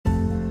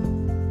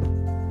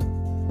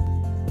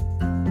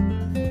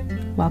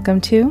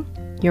Welcome to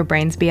Your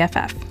Brain's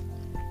BFF.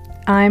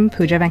 I'm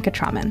Pooja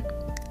Venkatraman,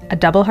 a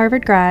double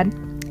Harvard grad,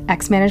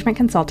 ex-management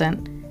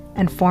consultant,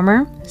 and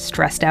former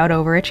stressed-out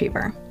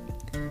overachiever.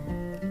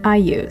 I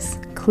use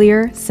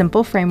clear,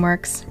 simple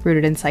frameworks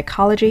rooted in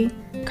psychology,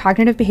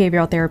 cognitive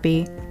behavioral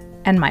therapy,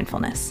 and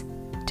mindfulness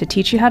to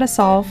teach you how to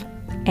solve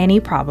any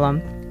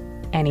problem,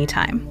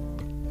 anytime.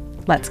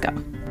 Let's go.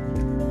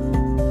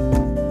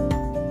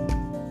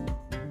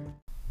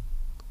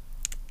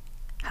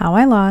 How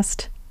I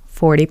lost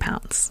 40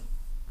 pounds.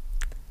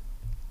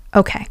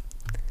 Okay,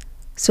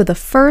 so the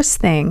first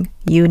thing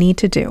you need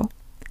to do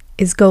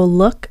is go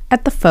look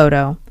at the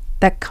photo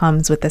that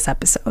comes with this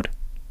episode.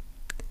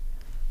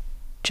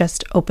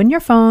 Just open your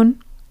phone,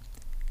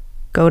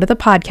 go to the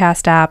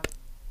podcast app,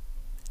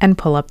 and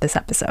pull up this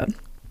episode.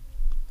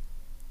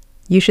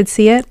 You should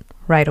see it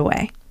right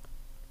away.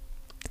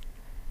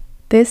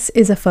 This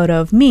is a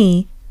photo of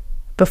me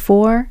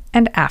before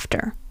and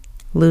after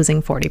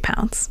losing 40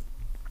 pounds.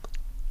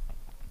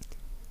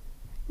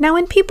 Now,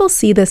 when people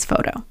see this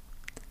photo,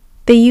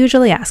 they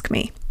usually ask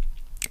me,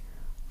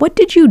 what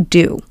did you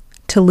do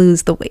to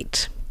lose the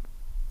weight?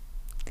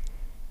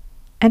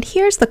 And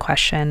here's the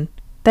question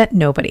that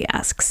nobody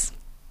asks.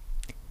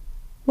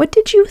 What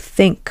did you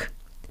think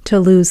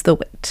to lose the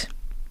weight?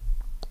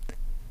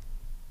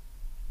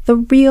 The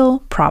real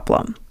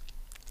problem,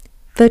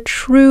 the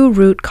true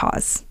root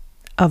cause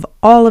of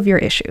all of your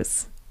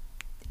issues,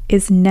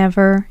 is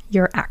never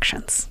your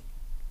actions.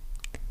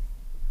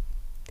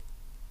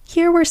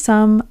 Here were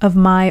some of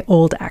my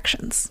old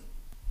actions.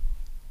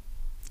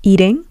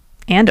 Eating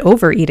and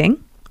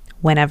overeating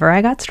whenever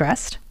I got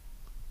stressed.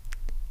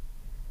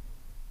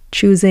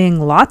 Choosing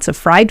lots of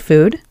fried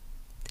food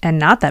and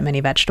not that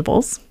many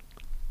vegetables.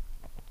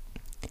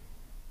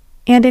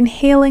 And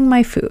inhaling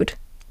my food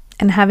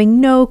and having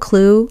no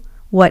clue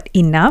what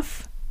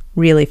enough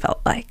really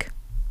felt like.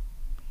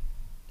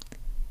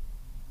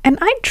 And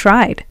I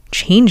tried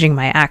changing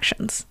my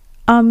actions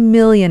a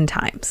million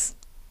times.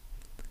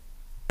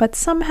 But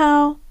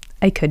somehow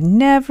I could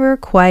never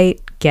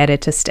quite get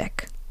it to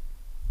stick.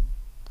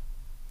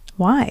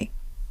 Why?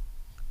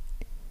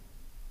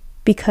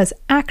 Because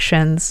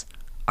actions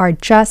are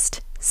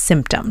just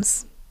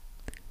symptoms.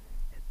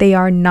 They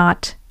are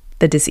not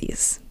the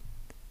disease.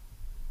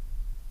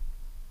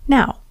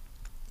 Now,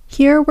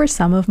 here were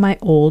some of my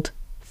old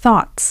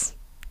thoughts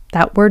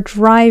that were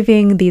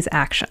driving these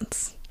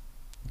actions.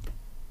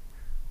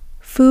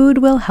 Food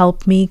will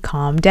help me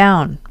calm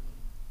down.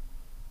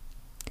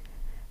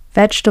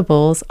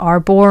 Vegetables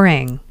are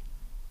boring.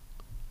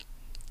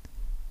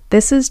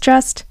 This is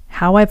just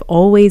how I've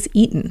always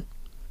eaten.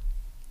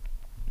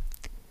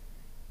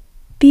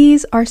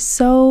 These are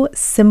so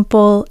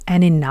simple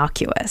and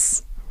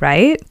innocuous,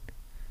 right?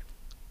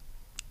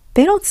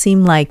 They don't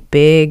seem like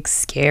big,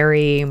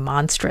 scary,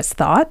 monstrous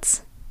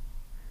thoughts.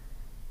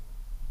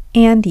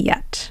 And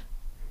yet,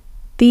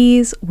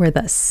 these were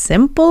the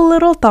simple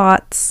little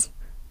thoughts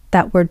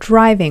that were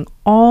driving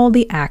all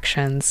the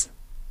actions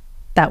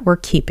that were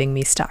keeping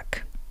me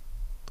stuck.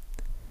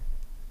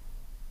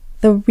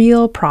 The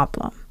real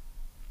problem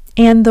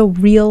and the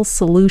real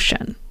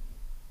solution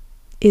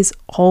is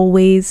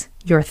always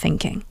your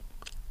thinking.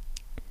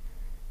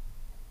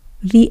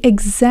 The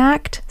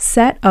exact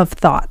set of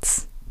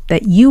thoughts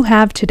that you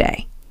have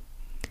today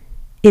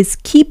is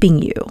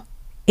keeping you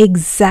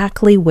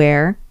exactly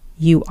where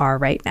you are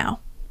right now.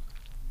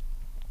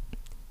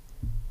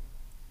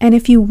 And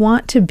if you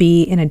want to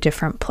be in a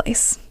different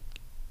place,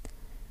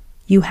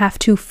 you have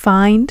to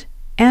find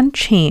and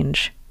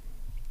change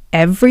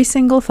every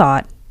single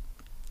thought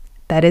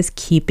that is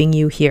keeping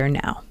you here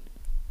now.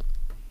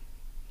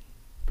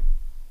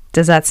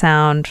 Does that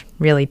sound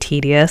really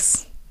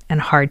tedious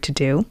and hard to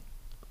do?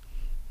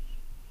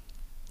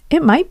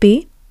 It might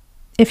be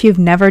if you've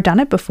never done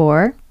it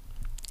before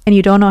and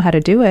you don't know how to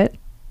do it.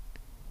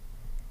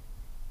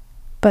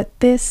 But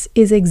this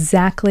is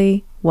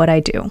exactly what I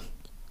do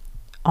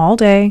all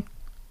day,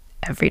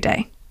 every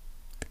day.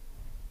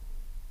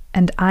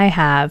 And I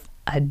have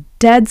a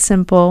dead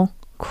simple,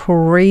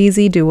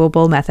 crazy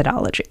doable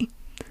methodology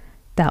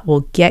that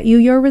will get you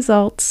your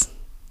results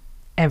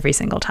every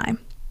single time.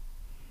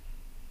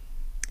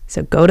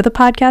 So go to the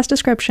podcast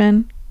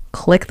description,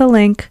 click the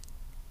link,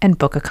 and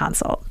book a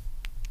consult.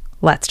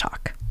 Let's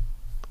talk.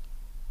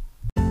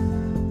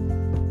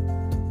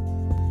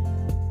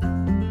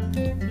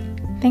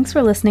 Thanks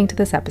for listening to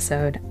this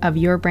episode of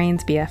Your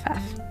Brain's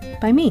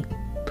BFF by me,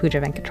 Pooja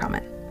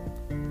Venkatraman.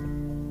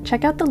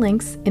 Check out the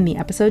links in the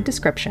episode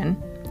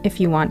description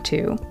if you want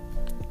to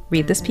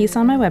read this piece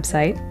on my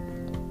website,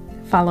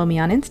 follow me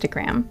on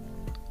Instagram,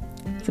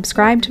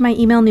 subscribe to my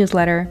email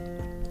newsletter,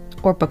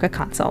 or book a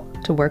consult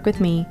to work with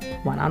me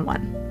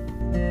one-on-one.